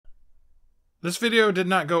This video did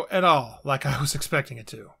not go at all like I was expecting it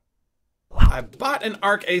to. I bought an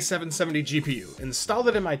ARC A770 GPU, installed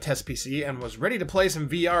it in my test PC, and was ready to play some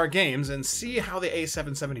VR games and see how the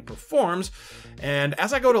A770 performs, and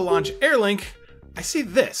as I go to launch Airlink, I see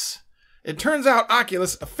this. It turns out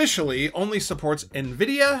Oculus officially only supports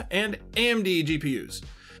NVIDIA and AMD GPUs.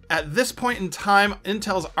 At this point in time,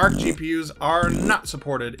 Intel's ARC GPUs are not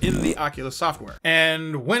supported in the Oculus software,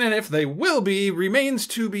 and when and if they will be remains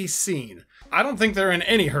to be seen. I don't think they're in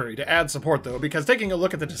any hurry to add support though, because taking a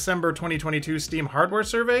look at the December 2022 Steam hardware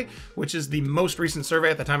survey, which is the most recent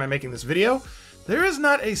survey at the time I'm making this video, there is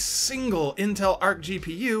not a single Intel ARC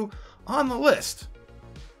GPU on the list.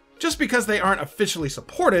 Just because they aren't officially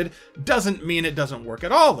supported doesn't mean it doesn't work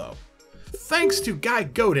at all though. Thanks to Guy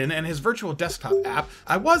Godin and his virtual desktop app,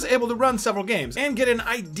 I was able to run several games and get an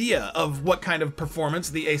idea of what kind of performance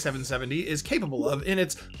the A770 is capable of in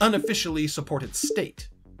its unofficially supported state.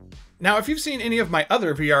 Now, if you've seen any of my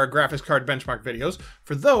other VR graphics card benchmark videos,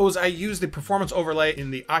 for those I use the performance overlay in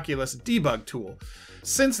the Oculus debug tool.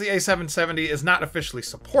 Since the A770 is not officially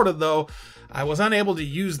supported though, I was unable to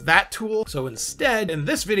use that tool, so instead, in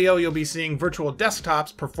this video you'll be seeing Virtual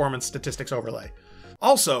Desktop's performance statistics overlay.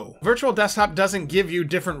 Also, Virtual Desktop doesn't give you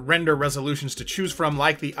different render resolutions to choose from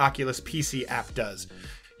like the Oculus PC app does.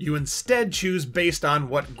 You instead choose based on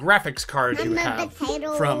what graphics card you have,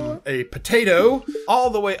 from a potato all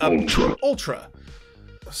the way up to Ultra.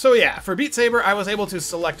 So yeah, for Beat Saber, I was able to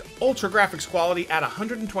select Ultra graphics quality at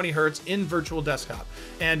 120Hz in Virtual Desktop.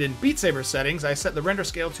 And in Beat Saber settings, I set the render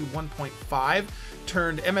scale to 1.5,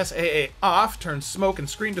 turned MSAA off, turned smoke and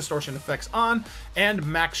screen distortion effects on, and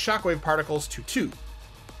max shockwave particles to 2.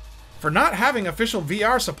 For not having official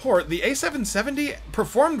VR support, the A770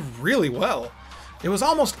 performed really well. It was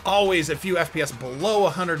almost always a few FPS below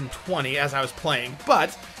 120 as I was playing, but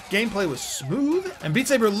gameplay was smooth and Beat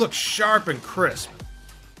Saber looked sharp and crisp.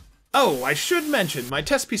 Oh, I should mention, my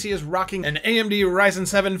test PC is rocking an AMD Ryzen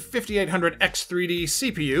 7 5800X3D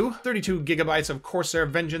CPU, 32GB of Corsair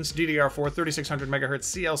Vengeance DDR4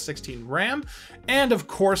 3600MHz CL16 RAM, and of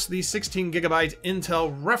course the 16GB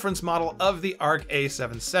Intel reference model of the ARC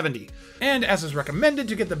A770. And as is recommended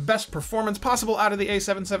to get the best performance possible out of the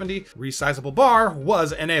A770, resizable bar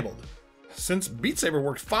was enabled. Since Beat Saber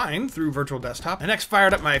worked fine through Virtual Desktop, I next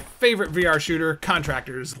fired up my favorite VR shooter,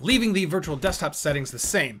 Contractors, leaving the Virtual Desktop settings the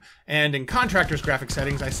same. And in Contractors graphic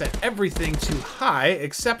settings, I set everything to high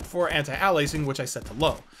except for anti-aliasing, which I set to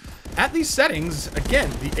low. At these settings, again,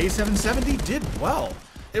 the A770 did well.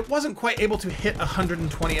 It wasn't quite able to hit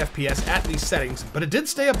 120 FPS at these settings, but it did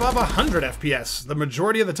stay above 100 FPS the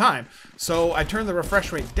majority of the time, so I turned the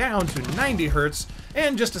refresh rate down to 90Hz,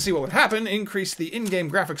 and just to see what would happen, increased the in-game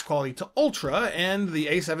graphics quality to Ultra, and the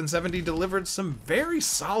A770 delivered some very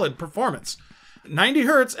solid performance.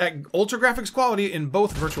 90Hz at Ultra graphics quality in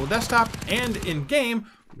both Virtual Desktop and in-game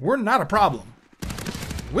were not a problem.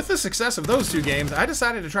 With the success of those two games, I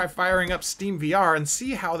decided to try firing up Steam VR and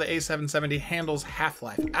see how the A770 handles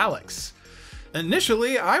Life Alyx.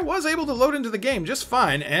 Initially, I was able to load into the game just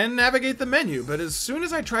fine and navigate the menu, but as soon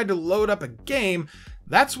as I tried to load up a game,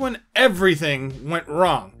 that's when everything went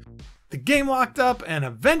wrong. The game locked up and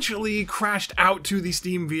eventually crashed out to the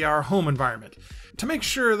Steam VR home environment. To make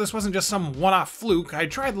sure this wasn't just some one-off fluke, I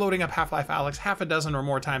tried loading up Life Alyx half a dozen or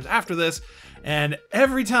more times after this, and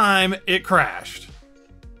every time it crashed.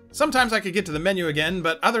 Sometimes I could get to the menu again,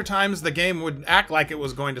 but other times the game would act like it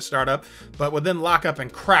was going to start up, but would then lock up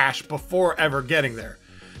and crash before ever getting there.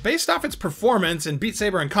 Based off its performance in Beat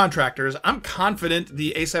Saber and Contractors, I'm confident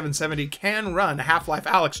the A770 can run Life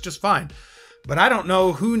Alyx just fine. But I don't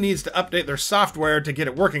know who needs to update their software to get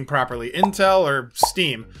it working properly, Intel or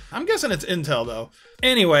Steam. I'm guessing it's Intel though.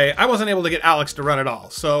 Anyway, I wasn't able to get Alyx to run at all,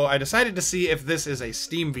 so I decided to see if this is a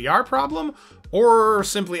Steam VR problem or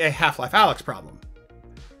simply a Life Alyx problem.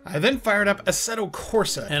 I then fired up Assetto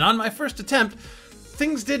Corsa, and on my first attempt,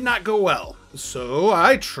 things did not go well, so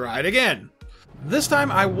I tried again. This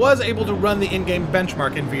time I was able to run the in-game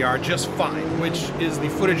benchmark in VR just fine, which is the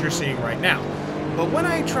footage you're seeing right now. But when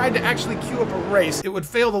I tried to actually queue up a race, it would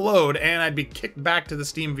fail the load and I'd be kicked back to the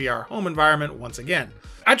Steam VR home environment once again.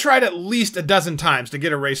 I tried at least a dozen times to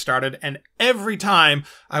get a race started, and every time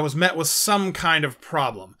I was met with some kind of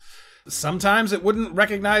problem. Sometimes it wouldn't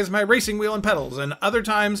recognize my racing wheel and pedals, and other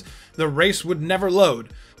times the race would never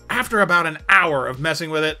load. After about an hour of messing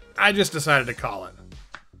with it, I just decided to call it.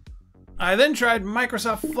 I then tried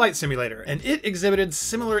Microsoft Flight Simulator, and it exhibited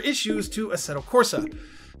similar issues to Assetto Corsa.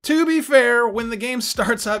 To be fair, when the game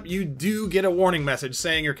starts up, you do get a warning message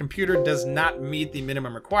saying your computer does not meet the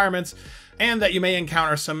minimum requirements, and that you may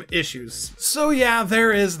encounter some issues. So yeah,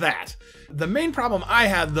 there is that. The main problem I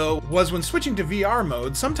had, though, was when switching to VR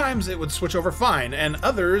mode, sometimes it would switch over fine, and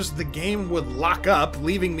others, the game would lock up,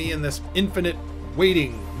 leaving me in this infinite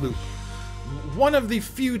waiting loop. One of the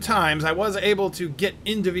few times I was able to get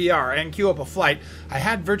into VR and queue up a flight, I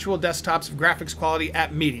had virtual desktops graphics quality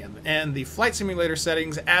at medium, and the flight simulator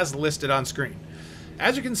settings as listed on screen.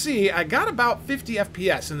 As you can see, I got about 50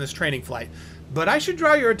 FPS in this training flight, but I should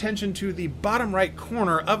draw your attention to the bottom right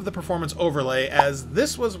corner of the performance overlay, as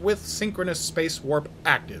this was with synchronous space warp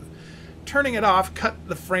active. Turning it off cut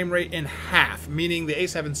the frame rate in half, meaning the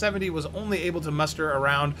A770 was only able to muster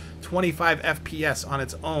around 25 FPS on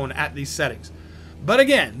its own at these settings. But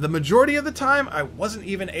again, the majority of the time I wasn't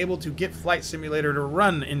even able to get Flight Simulator to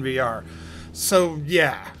run in VR. So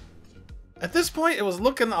yeah. At this point, it was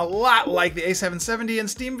looking a lot like the A770 and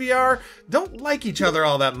Steam VR don't like each other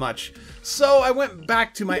all that much. So I went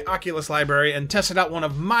back to my Oculus library and tested out one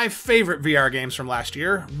of my favorite VR games from last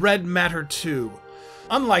year, Red Matter 2.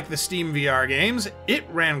 Unlike the Steam VR games, it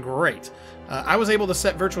ran great. I was able to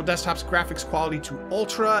set Virtual Desktop's graphics quality to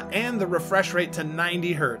Ultra and the refresh rate to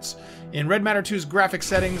 90 Hz. In Red Matter 2's graphics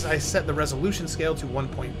settings, I set the resolution scale to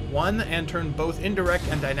 1.1 and turned both indirect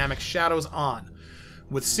and dynamic shadows on.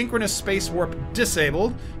 With synchronous space warp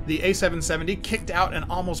disabled, the A770 kicked out an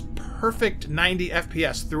almost perfect 90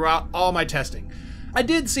 FPS throughout all my testing. I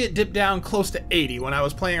did see it dip down close to 80 when I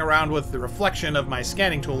was playing around with the reflection of my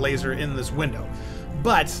scanning tool laser in this window,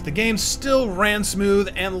 but the game still ran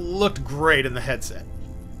smooth and looked great in the headset.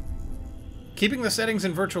 Keeping the settings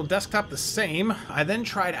in Virtual Desktop the same, I then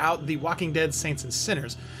tried out The Walking Dead Saints and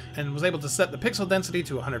Sinners, and was able to set the pixel density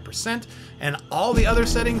to 100% and all the other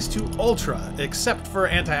settings to Ultra, except for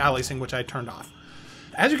anti-aliasing, which I turned off.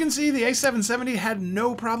 As you can see, the A770 had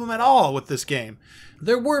no problem at all with this game.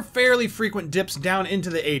 There were fairly frequent dips down into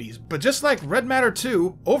the 80s, but just like Red Matter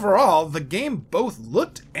 2, overall, the game both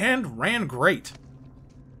looked and ran great.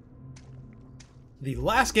 The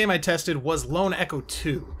last game I tested was Lone Echo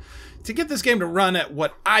 2. To get this game to run at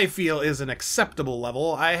what I feel is an acceptable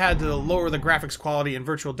level, I had to lower the graphics quality in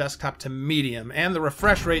Virtual Desktop to medium and the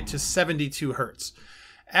refresh rate to 72 Hz.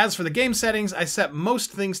 As for the game settings, I set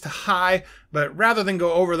most things to high, but rather than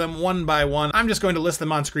go over them one by one, I'm just going to list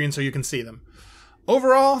them on screen so you can see them.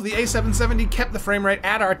 Overall, the A770 kept the frame rate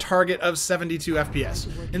at our target of 72 FPS.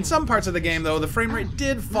 In some parts of the game, though, the frame rate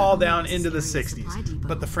did fall down into the 60s,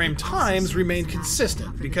 but the frame times remained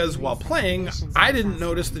consistent, because while playing, I didn't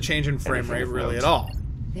notice the change in frame rate really at all.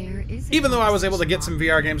 Even though I was able to get some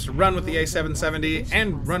VR games to run with the A770,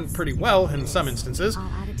 and run pretty well in some instances,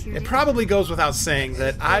 it probably goes without saying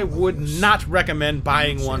that I would not recommend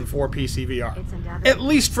buying one for PC VR. At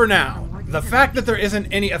least for now. The fact that there isn't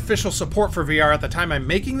any official support for VR at the time I'm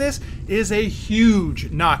making this is a huge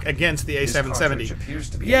knock against the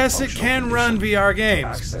A770. Yes, it can run VR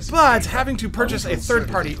games, but having to purchase a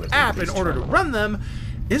third-party app in order to run them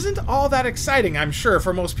isn't all that exciting, I'm sure,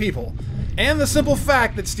 for most people. And the simple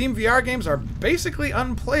fact that Steam VR games are basically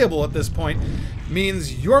unplayable at this point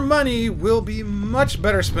means your money will be much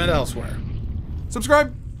better spent elsewhere.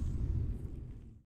 Subscribe!